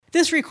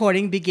This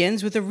recording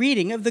begins with a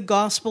reading of the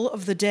Gospel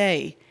of the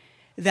day.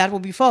 That will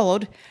be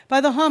followed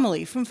by the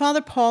homily from Father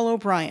Paul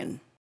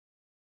O'Brien.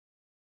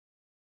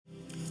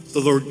 The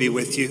Lord be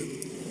with you.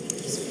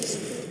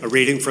 A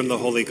reading from the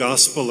Holy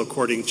Gospel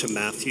according to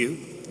Matthew.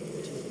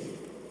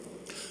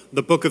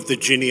 The book of the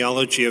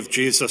genealogy of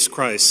Jesus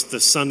Christ,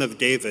 the son of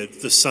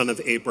David, the son of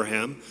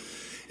Abraham.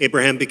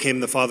 Abraham became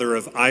the father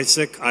of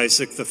Isaac,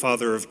 Isaac the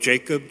father of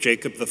Jacob,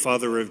 Jacob the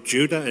father of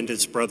Judah and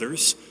his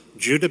brothers.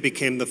 Judah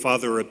became the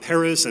father of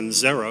Perez and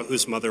Zerah,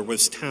 whose mother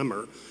was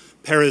Tamar.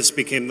 Perez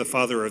became the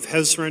father of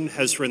Hezron,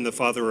 Hezron the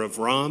father of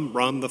Ram,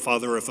 Ram the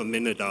father of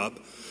Amminadab.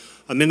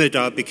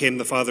 Amminadab became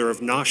the father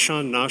of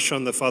Nahshon,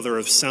 Nahshon the father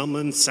of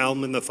Salmon,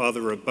 Salmon the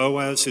father of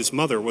Boaz, whose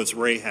mother was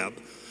Rahab.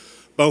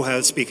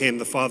 Boaz became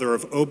the father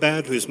of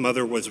Obed, whose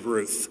mother was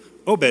Ruth.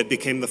 Obed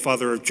became the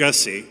father of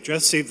Jesse,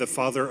 Jesse the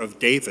father of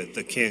David,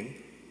 the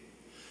king.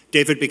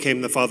 David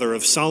became the father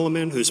of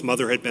Solomon, whose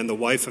mother had been the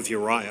wife of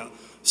Uriah.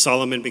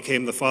 Solomon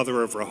became the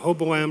father of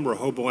Rehoboam,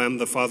 Rehoboam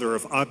the father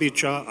of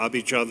Abijah,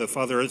 Abijah the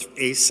father of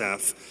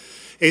Asaph.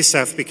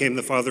 Asaph became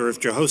the father of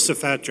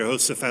Jehoshaphat,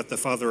 Jehoshaphat the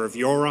father of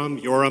Joram,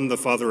 Joram the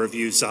father of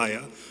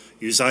Uzziah.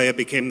 Uzziah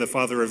became the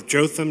father of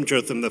Jotham,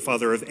 Jotham the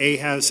father of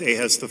Ahaz,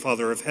 Ahaz the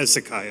father of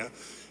Hezekiah.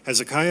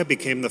 Hezekiah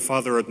became the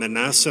father of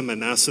Manasseh,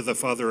 Manasseh the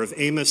father of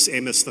Amos,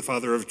 Amos the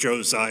father of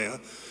Josiah.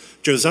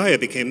 Josiah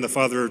became the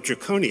father of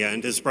Jeconiah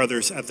and his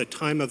brothers at the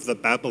time of the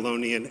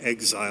Babylonian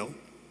exile.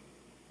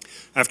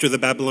 After the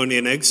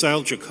Babylonian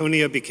exile,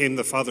 Jeconiah became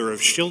the father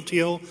of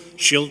Shealtiel,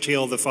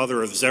 Shealtiel the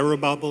father of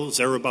Zerubbabel,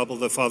 Zerubbabel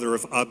the father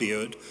of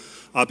Abiud.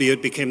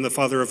 Abiud became the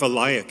father of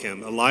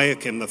Eliakim,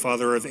 Eliakim the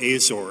father of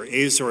Azor,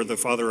 Azor the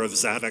father of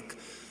Zadok.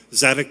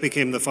 Zadok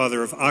became the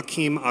father of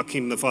Achim,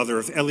 Achim the father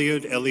of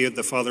Eliud, Eliud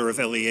the father of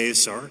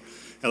Eleazar.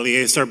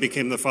 Eleazar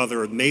became the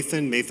father of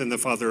Mathan, Mathan the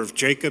father of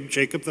Jacob,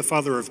 Jacob the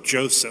father of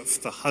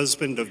Joseph, the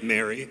husband of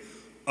Mary.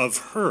 Of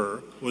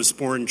her was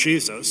born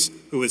Jesus,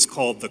 who is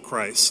called the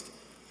Christ.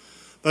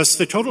 Thus,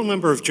 the total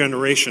number of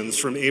generations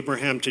from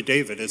Abraham to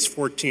David is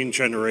 14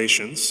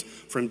 generations.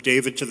 From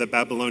David to the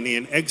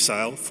Babylonian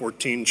exile,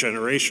 14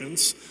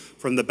 generations.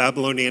 From the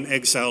Babylonian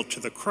exile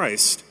to the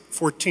Christ,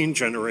 14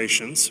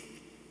 generations.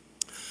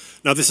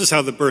 Now, this is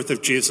how the birth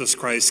of Jesus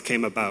Christ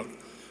came about.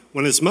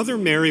 When his mother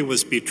Mary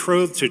was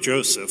betrothed to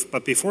Joseph,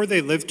 but before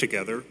they lived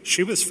together,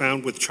 she was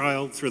found with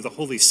child through the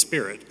Holy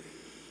Spirit.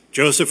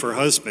 Joseph, her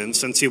husband,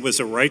 since he was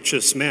a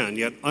righteous man,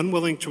 yet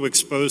unwilling to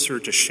expose her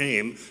to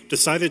shame,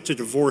 decided to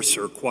divorce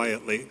her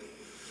quietly.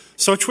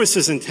 Such was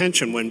his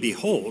intention when,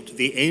 behold,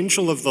 the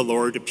angel of the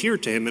Lord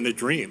appeared to him in a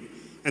dream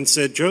and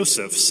said,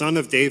 Joseph, son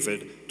of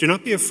David, do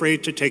not be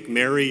afraid to take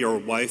Mary, your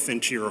wife,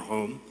 into your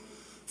home,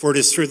 for it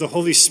is through the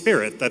Holy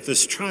Spirit that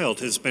this child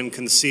has been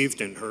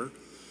conceived in her.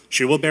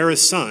 She will bear a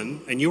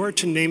son, and you are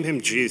to name him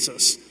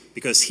Jesus,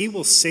 because he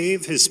will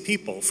save his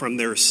people from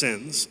their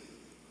sins.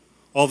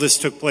 All this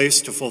took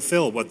place to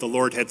fulfill what the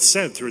Lord had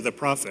said through the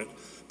prophet.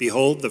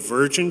 Behold, the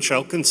virgin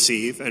shall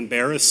conceive and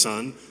bear a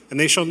son, and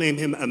they shall name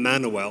him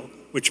Emmanuel,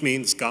 which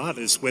means God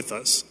is with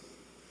us.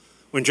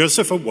 When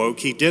Joseph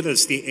awoke, he did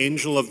as the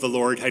angel of the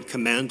Lord had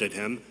commanded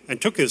him, and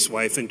took his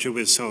wife into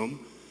his home.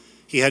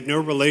 He had no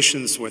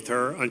relations with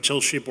her until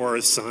she bore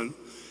a son,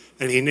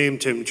 and he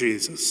named him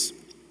Jesus.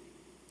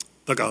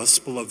 The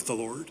Gospel of the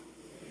Lord.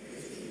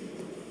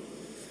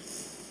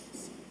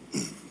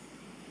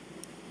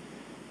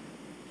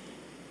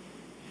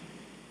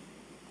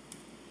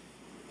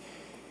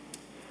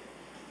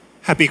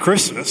 Happy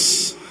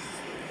Christmas.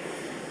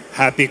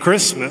 Happy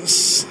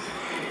Christmas.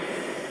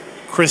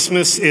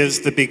 Christmas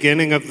is the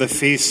beginning of the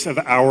feast of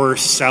our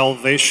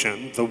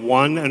salvation. The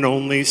one and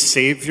only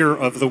Savior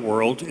of the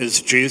world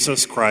is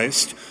Jesus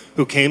Christ,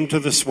 who came to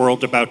this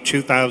world about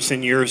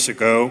 2,000 years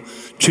ago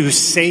to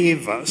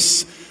save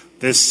us.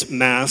 This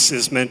Mass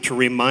is meant to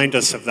remind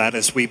us of that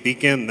as we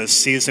begin this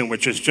season,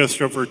 which is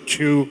just over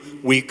 2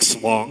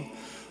 weeks long.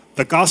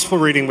 The gospel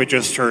reading we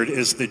just heard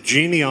is the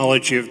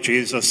genealogy of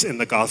Jesus in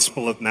the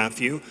Gospel of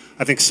Matthew.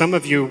 I think some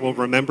of you will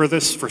remember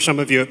this. For some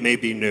of you, it may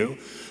be new.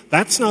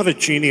 That's not a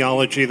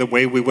genealogy the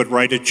way we would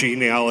write a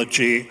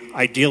genealogy,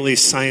 ideally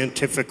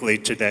scientifically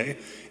today.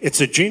 It's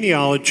a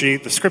genealogy,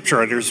 the scripture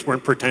writers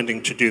weren't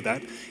pretending to do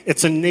that.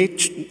 It's an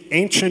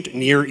ancient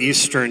Near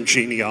Eastern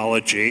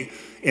genealogy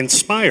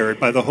inspired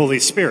by the Holy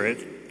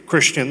Spirit,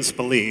 Christians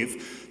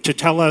believe, to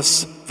tell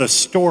us the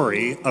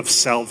story of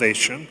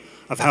salvation,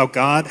 of how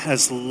God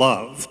has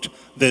loved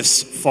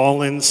this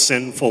fallen,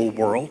 sinful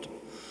world.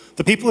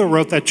 The people who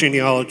wrote that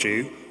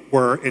genealogy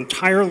were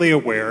entirely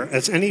aware,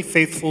 as any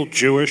faithful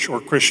Jewish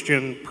or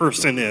Christian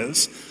person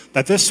is,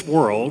 that this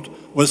world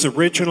was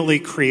originally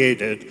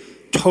created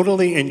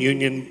totally in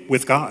union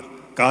with God.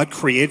 God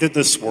created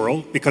this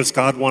world because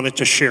God wanted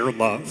to share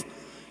love.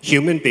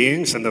 Human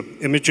beings and the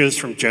images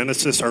from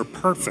Genesis are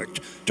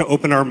perfect to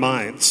open our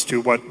minds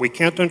to what we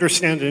can't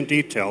understand in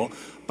detail,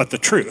 but the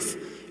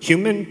truth.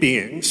 Human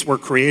beings were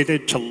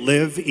created to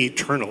live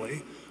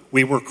eternally.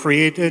 We were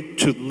created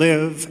to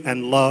live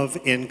and love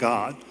in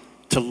God,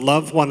 to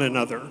love one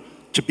another,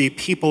 to be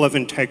people of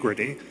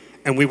integrity,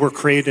 and we were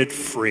created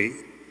free.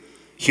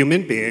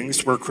 Human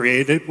beings were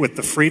created with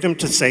the freedom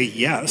to say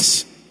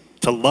yes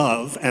to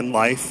love and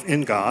life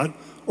in God,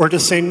 or to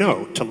say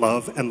no to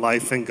love and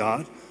life in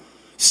God.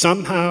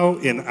 Somehow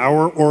in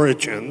our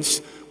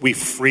origins, we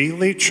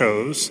freely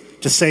chose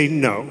to say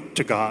no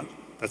to God.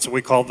 That's what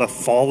we call the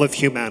fall of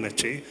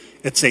humanity.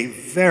 It's a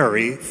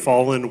very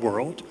fallen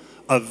world,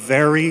 a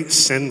very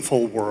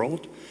sinful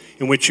world,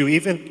 in which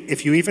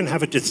if you even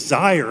have a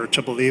desire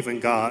to believe in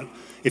God,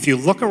 if you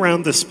look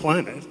around this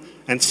planet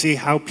and see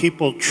how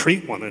people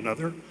treat one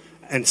another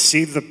and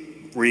see the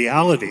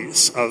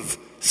realities of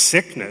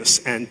sickness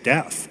and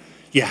death,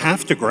 you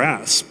have to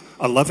grasp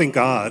a loving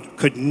God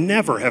could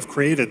never have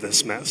created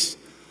this mess.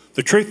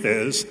 The truth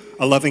is,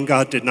 a loving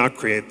God did not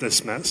create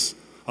this mess.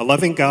 A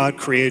loving God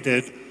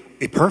created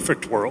a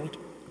perfect world,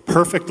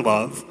 perfect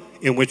love,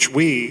 in which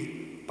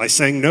we, by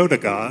saying no to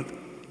God,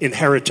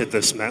 inherited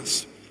this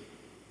mess.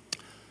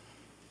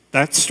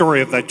 That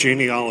story of that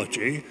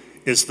genealogy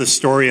is the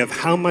story of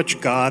how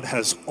much God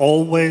has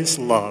always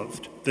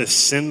loved this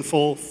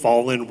sinful,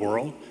 fallen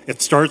world.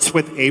 It starts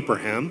with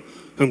Abraham,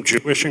 whom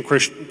Jewish and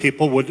Christian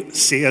people would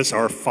see as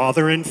our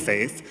father in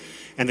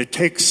faith, and it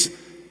takes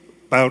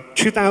about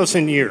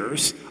 2,000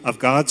 years of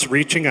God's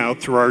reaching out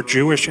through our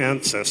Jewish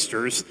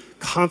ancestors,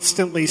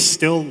 constantly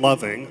still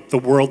loving the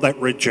world that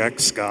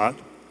rejects God.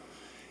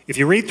 If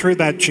you read through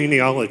that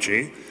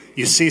genealogy,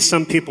 you see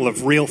some people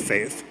of real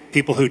faith,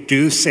 people who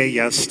do say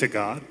yes to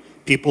God,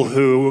 people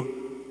who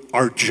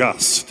are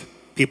just,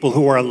 people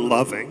who are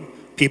loving,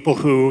 people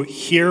who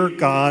hear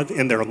God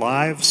in their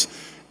lives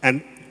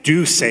and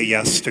do say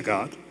yes to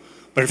God.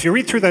 But if you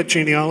read through that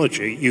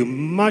genealogy, you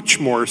much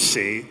more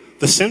see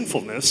the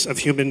sinfulness of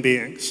human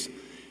beings.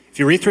 If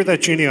you read through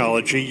that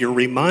genealogy, you're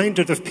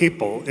reminded of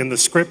people in the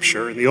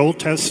scripture, in the Old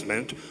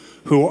Testament,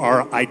 who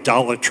are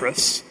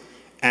idolatrous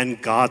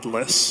and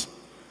godless,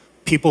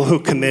 people who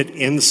commit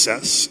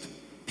incest,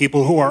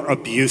 people who are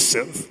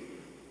abusive,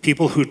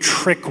 people who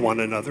trick one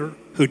another,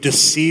 who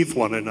deceive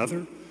one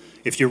another.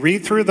 If you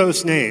read through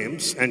those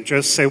names and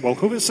just say, well,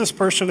 who is this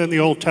person in the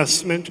Old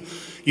Testament?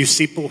 You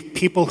see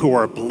people who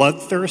are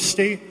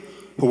bloodthirsty,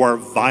 who are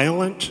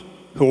violent,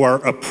 who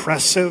are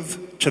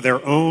oppressive to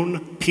their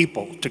own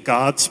people, to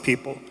God's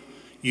people.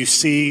 You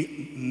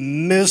see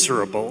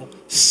miserable,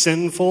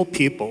 sinful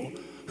people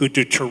who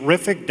do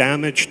terrific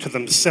damage to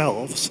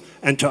themselves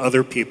and to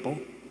other people.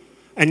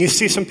 And you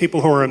see some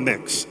people who are a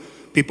mix,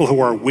 people who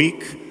are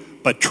weak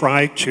but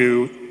try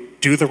to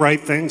do the right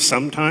thing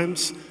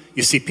sometimes.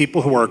 You see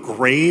people who are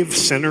grave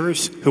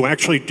sinners who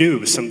actually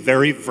do some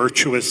very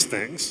virtuous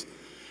things.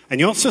 And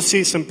you also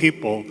see some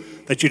people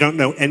that you don't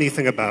know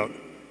anything about.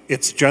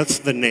 It's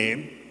just the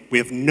name. We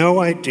have no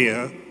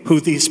idea who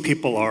these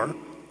people are.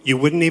 You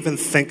wouldn't even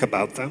think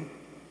about them.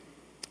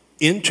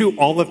 Into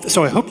all of this,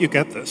 so I hope you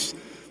get this.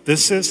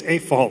 This is a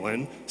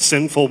fallen,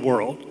 sinful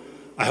world.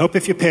 I hope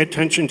if you pay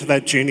attention to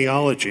that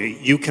genealogy,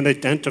 you can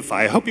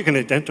identify. I hope you can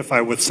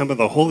identify with some of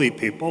the holy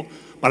people,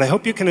 but I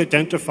hope you can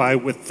identify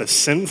with the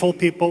sinful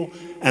people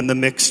and the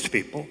mixed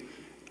people.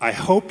 I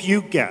hope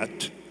you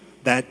get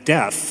that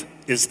death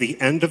is the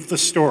end of the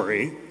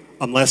story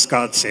unless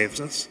God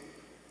saves us.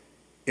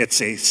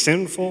 It's a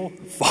sinful,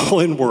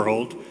 fallen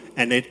world,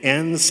 and it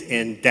ends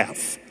in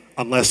death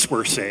unless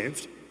we're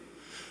saved.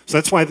 So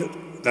that's why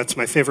that's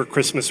my favorite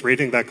Christmas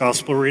reading, that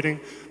gospel reading,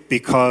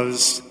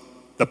 because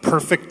the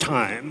perfect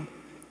time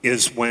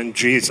is when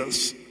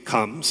Jesus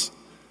comes.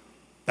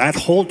 That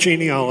whole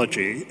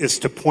genealogy is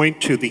to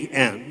point to the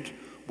end,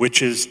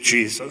 which is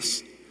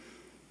Jesus.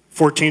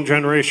 14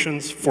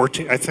 generations,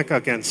 I think,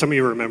 again, some of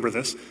you remember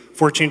this.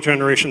 14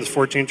 generations,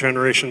 14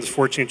 generations,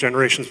 14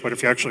 generations, but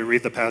if you actually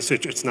read the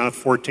passage, it's not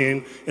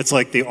 14. It's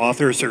like the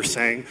authors are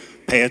saying,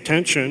 pay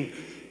attention,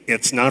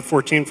 it's not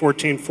 14,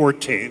 14,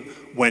 14.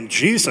 When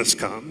Jesus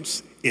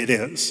comes, it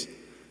is.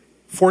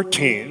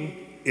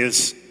 14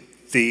 is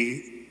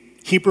the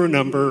Hebrew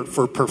number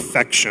for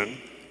perfection,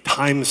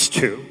 times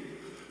 2.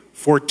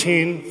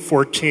 14,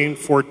 14,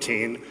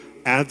 14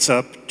 adds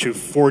up to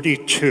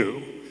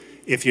 42.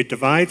 If you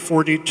divide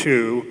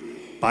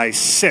 42 by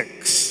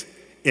 6,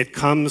 it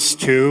comes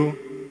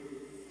to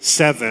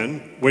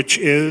 7, which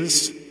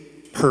is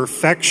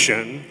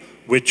perfection,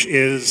 which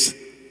is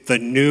the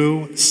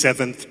new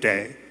seventh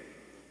day,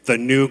 the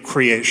new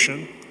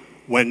creation.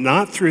 When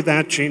not through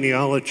that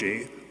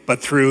genealogy, but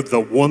through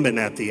the woman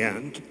at the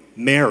end,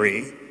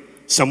 Mary,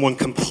 someone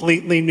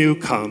completely new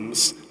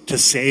comes to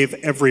save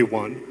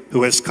everyone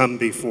who has come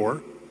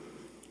before.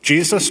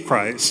 Jesus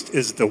Christ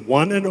is the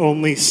one and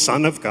only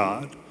Son of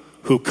God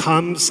who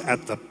comes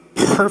at the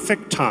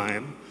perfect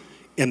time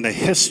in the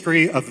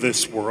history of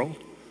this world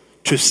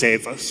to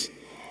save us.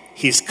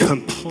 He's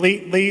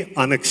completely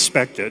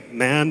unexpected.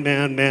 Man,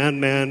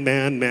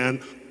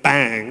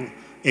 bang,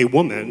 a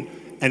woman,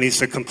 and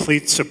he's a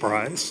complete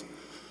surprise.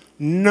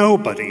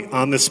 Nobody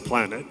on this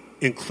planet,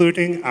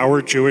 including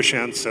our Jewish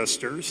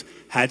ancestors,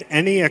 had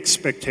any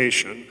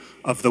expectation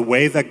of the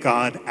way that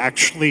God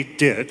actually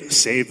did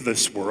save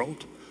this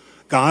world.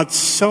 God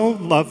so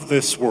loved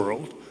this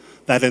world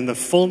that in the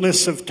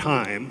fullness of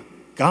time,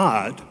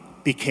 God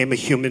became a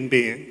human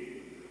being.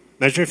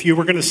 Imagine if you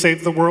were going to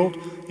save the world,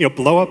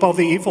 blow up all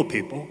the evil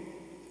people,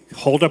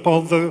 hold up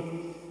all the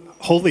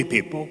holy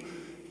people,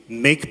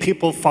 make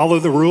people follow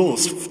the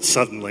rules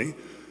suddenly.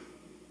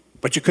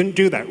 But you couldn't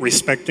do that,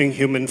 respecting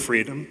human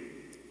freedom.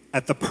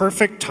 At the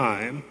perfect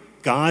time,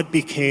 God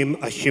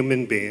became a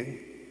human being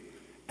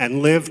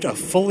and lived a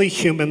fully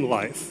human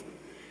life,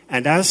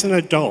 and as an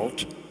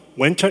adult,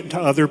 went into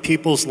other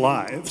people's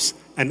lives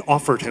and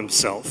offered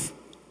himself,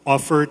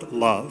 offered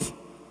love,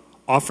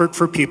 offered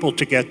for people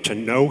to get to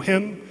know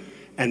him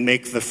and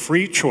make the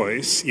free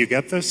choice, you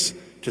get this,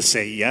 to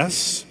say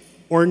yes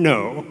or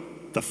no,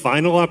 the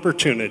final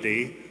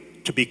opportunity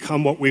to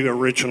become what we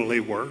originally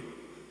were.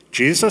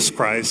 Jesus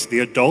Christ, the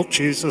adult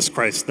Jesus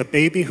Christ, the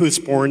baby who's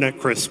born at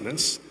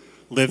Christmas,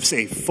 lives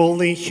a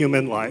fully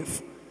human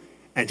life,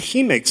 and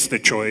he makes the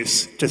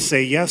choice to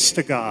say yes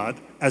to God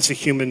as a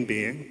human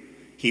being.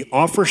 He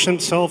offers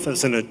himself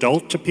as an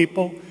adult to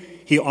people.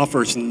 He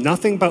offers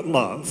nothing but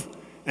love,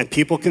 and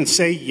people can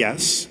say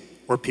yes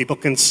or people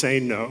can say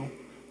no.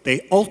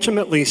 They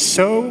ultimately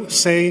so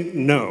say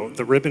no,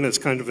 the ribbon is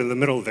kind of in the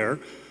middle there,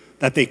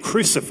 that they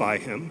crucify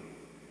him,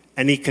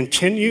 and he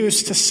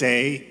continues to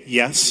say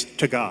yes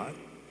to God.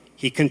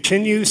 He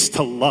continues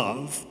to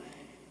love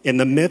in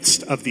the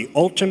midst of the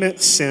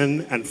ultimate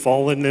sin and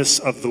fallenness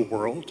of the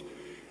world.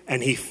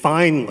 And he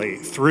finally,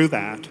 through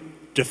that,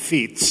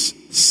 defeats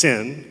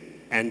sin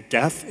and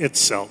death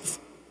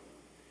itself.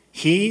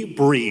 He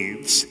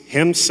breathes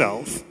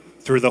himself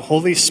through the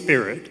Holy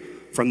Spirit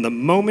from the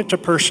moment a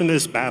person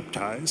is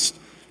baptized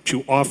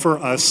to offer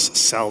us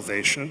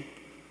salvation.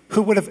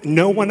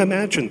 No one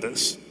imagined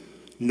this.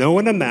 No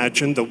one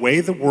imagined the way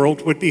the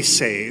world would be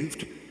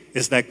saved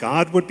is that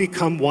God would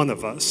become one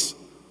of us,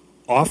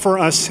 offer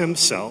us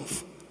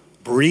himself,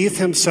 breathe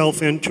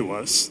himself into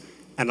us,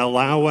 and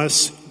allow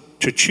us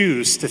to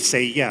choose to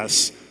say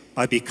yes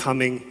by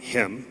becoming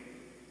him.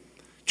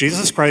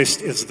 Jesus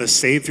Christ is the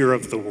Savior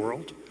of the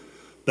world.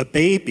 The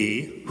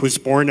baby who's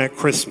born at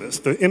Christmas,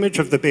 the image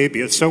of the baby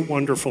is so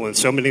wonderful in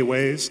so many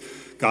ways.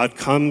 God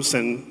comes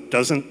and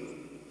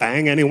doesn't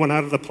bang anyone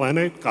out of the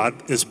planet.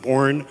 God is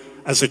born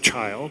as a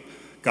child.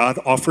 God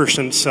offers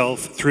himself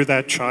through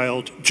that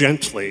child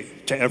gently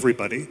to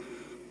everybody.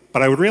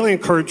 But I would really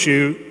encourage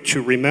you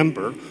to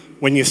remember,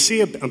 when you see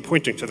I'm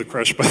pointing to the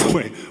crush, by the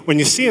way, when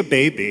you see a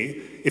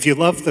baby, if you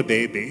love the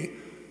baby,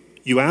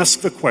 you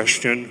ask the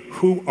question,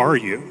 who are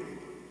you?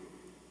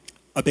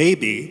 A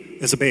baby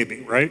is a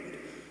baby, right?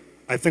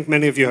 I think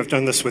many of you have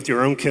done this with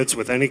your own kids,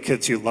 with any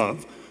kids you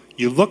love.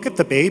 You look at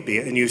the baby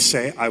and you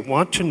say, I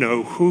want to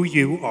know who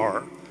you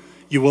are.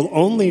 You will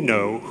only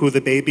know who the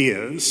baby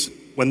is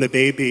when the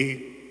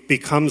baby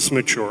becomes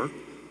mature,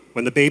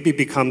 when the baby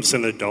becomes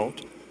an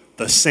adult.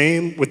 The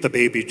same with the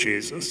baby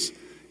Jesus.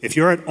 If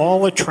you're at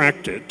all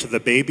attracted to the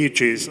baby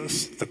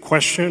Jesus, the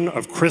question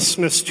of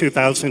Christmas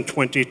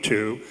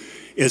 2022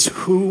 is,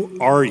 who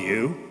are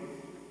you?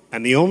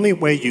 And the only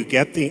way you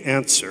get the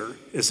answer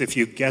is if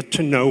you get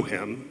to know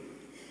him,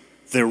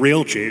 the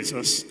real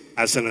Jesus,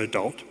 as an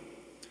adult.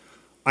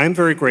 I'm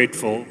very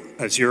grateful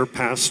as your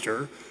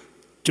pastor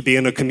to be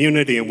in a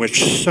community in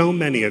which so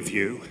many of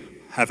you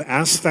have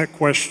asked that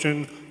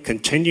question,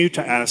 continue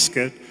to ask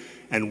it,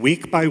 and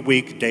week by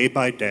week, day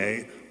by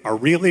day, are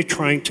really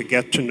trying to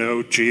get to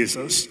know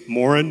Jesus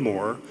more and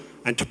more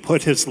and to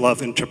put his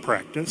love into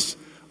practice.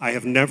 I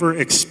have never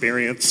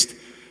experienced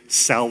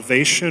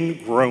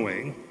salvation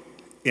growing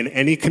in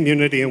any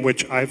community in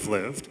which I've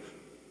lived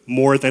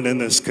more than in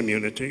this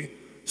community.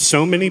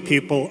 So many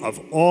people of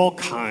all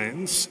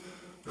kinds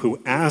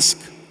who ask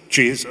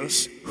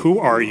Jesus, who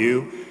are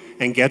you?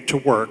 And get to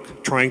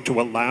work trying to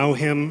allow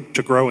him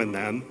to grow in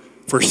them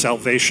for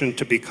salvation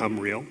to become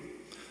real.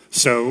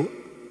 So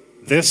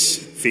this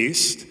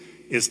feast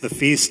is the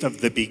feast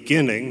of the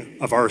beginning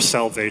of our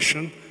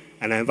salvation,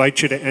 and I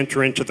invite you to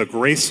enter into the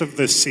grace of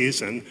this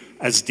season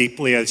as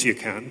deeply as you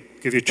can.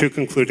 I'll give you two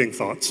concluding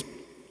thoughts.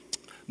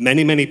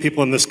 Many, many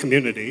people in this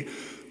community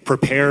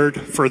prepared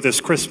for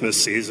this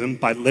Christmas season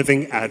by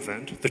living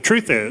Advent. The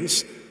truth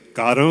is,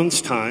 God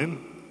owns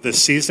time. The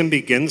season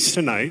begins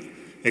tonight.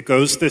 It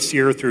goes this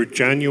year through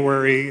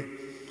January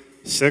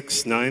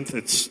 6th, 9th.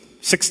 It's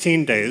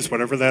 16 days,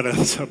 whatever that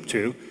adds up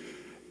to.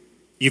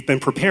 You've been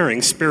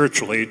preparing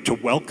spiritually to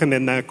welcome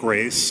in that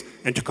grace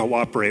and to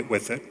cooperate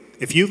with it.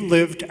 If you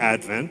lived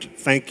Advent,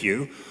 thank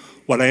you.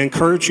 What I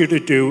encourage you to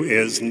do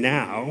is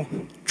now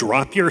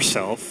drop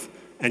yourself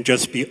and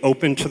just be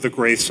open to the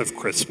grace of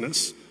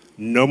Christmas.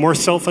 No more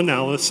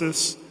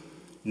self-analysis,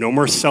 no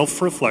more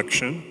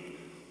self-reflection.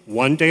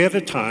 One day at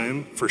a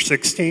time for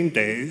 16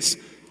 days,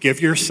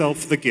 give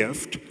yourself the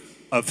gift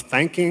of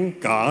thanking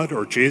God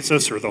or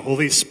Jesus or the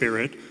Holy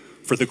Spirit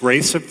for the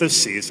grace of this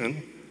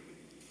season,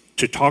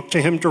 to talk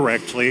to him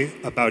directly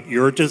about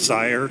your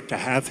desire to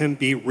have him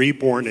be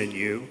reborn in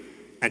you,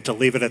 and to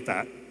leave it at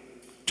that.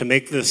 To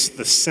make this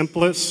the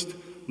simplest,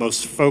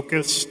 most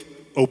focused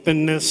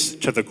openness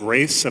to the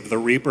grace of the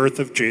rebirth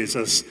of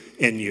Jesus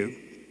in you.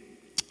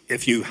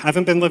 If you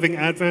haven't been living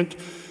Advent,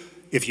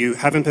 if you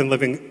haven't been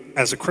living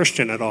as a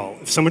Christian at all,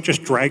 if someone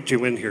just dragged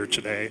you in here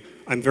today,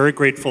 I'm very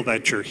grateful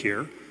that you're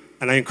here.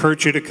 And I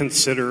encourage you to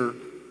consider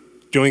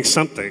doing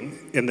something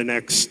in the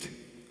next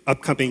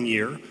upcoming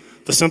year.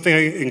 The something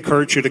I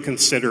encourage you to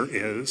consider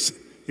is,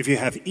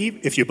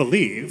 if you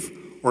believe,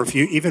 or if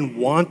you even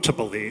want to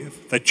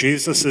believe, that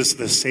Jesus is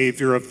the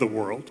Savior of the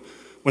world,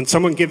 when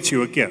someone gives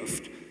you a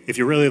gift, if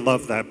you really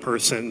love that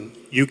person,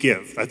 you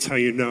give. That's how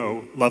you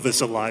know love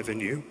is alive in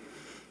you.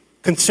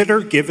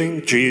 Consider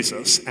giving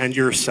Jesus and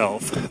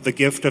yourself the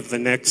gift of the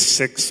next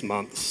 6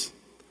 months.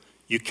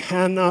 You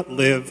cannot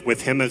live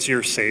with him as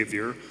your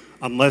Savior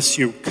unless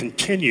you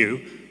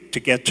continue to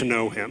get to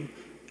know him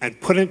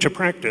and put into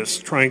practice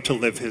trying to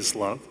live his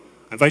love.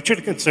 I invite you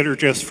to consider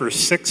just for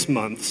 6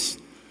 months,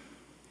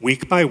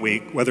 week by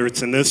week, whether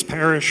it's in this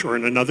parish or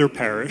in another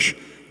parish,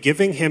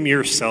 giving him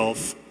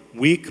yourself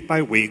week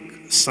by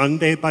week,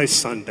 Sunday by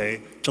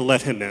Sunday, to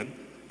let him in.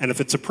 And if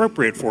it's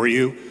appropriate for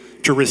you,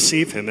 to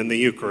receive him in the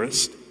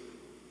Eucharist.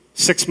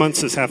 6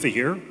 months is half a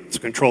year. It's a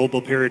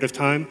controllable period of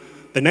time.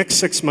 The next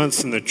 6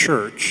 months in the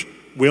church,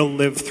 we'll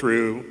live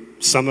through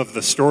some of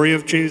the story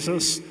of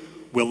Jesus.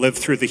 We'll live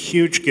through the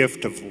huge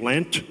gift of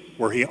Lent,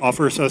 where he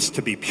offers us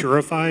to be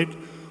purified.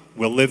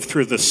 We'll live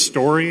through the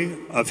story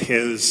of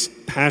his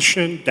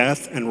passion,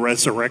 death, and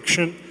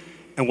resurrection,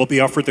 and we'll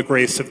be offered the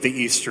grace of the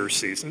Easter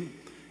season.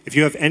 If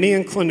you have any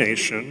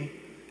inclination,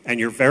 and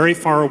you're very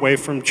far away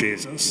from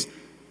Jesus,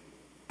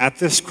 at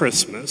this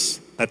Christmas,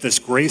 that this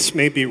grace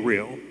may be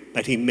real,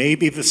 that he may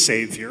be the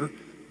Savior,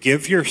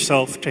 give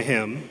yourself to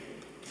him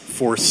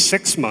for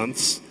 6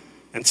 months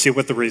and see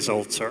what the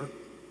results are.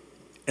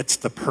 It's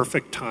the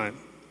perfect time.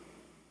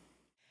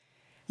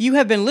 You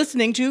have been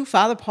listening to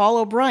Father Paul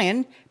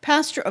O'Brien,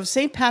 pastor of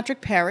St. Patrick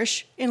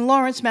Parish in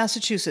Lawrence,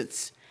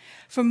 Massachusetts.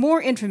 For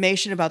more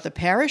information about the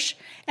parish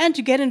and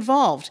to get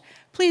involved,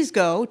 please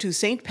go to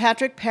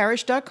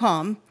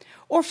stpatrickparish.com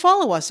or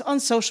follow us on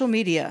social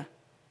media.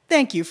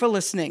 Thank you for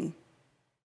listening.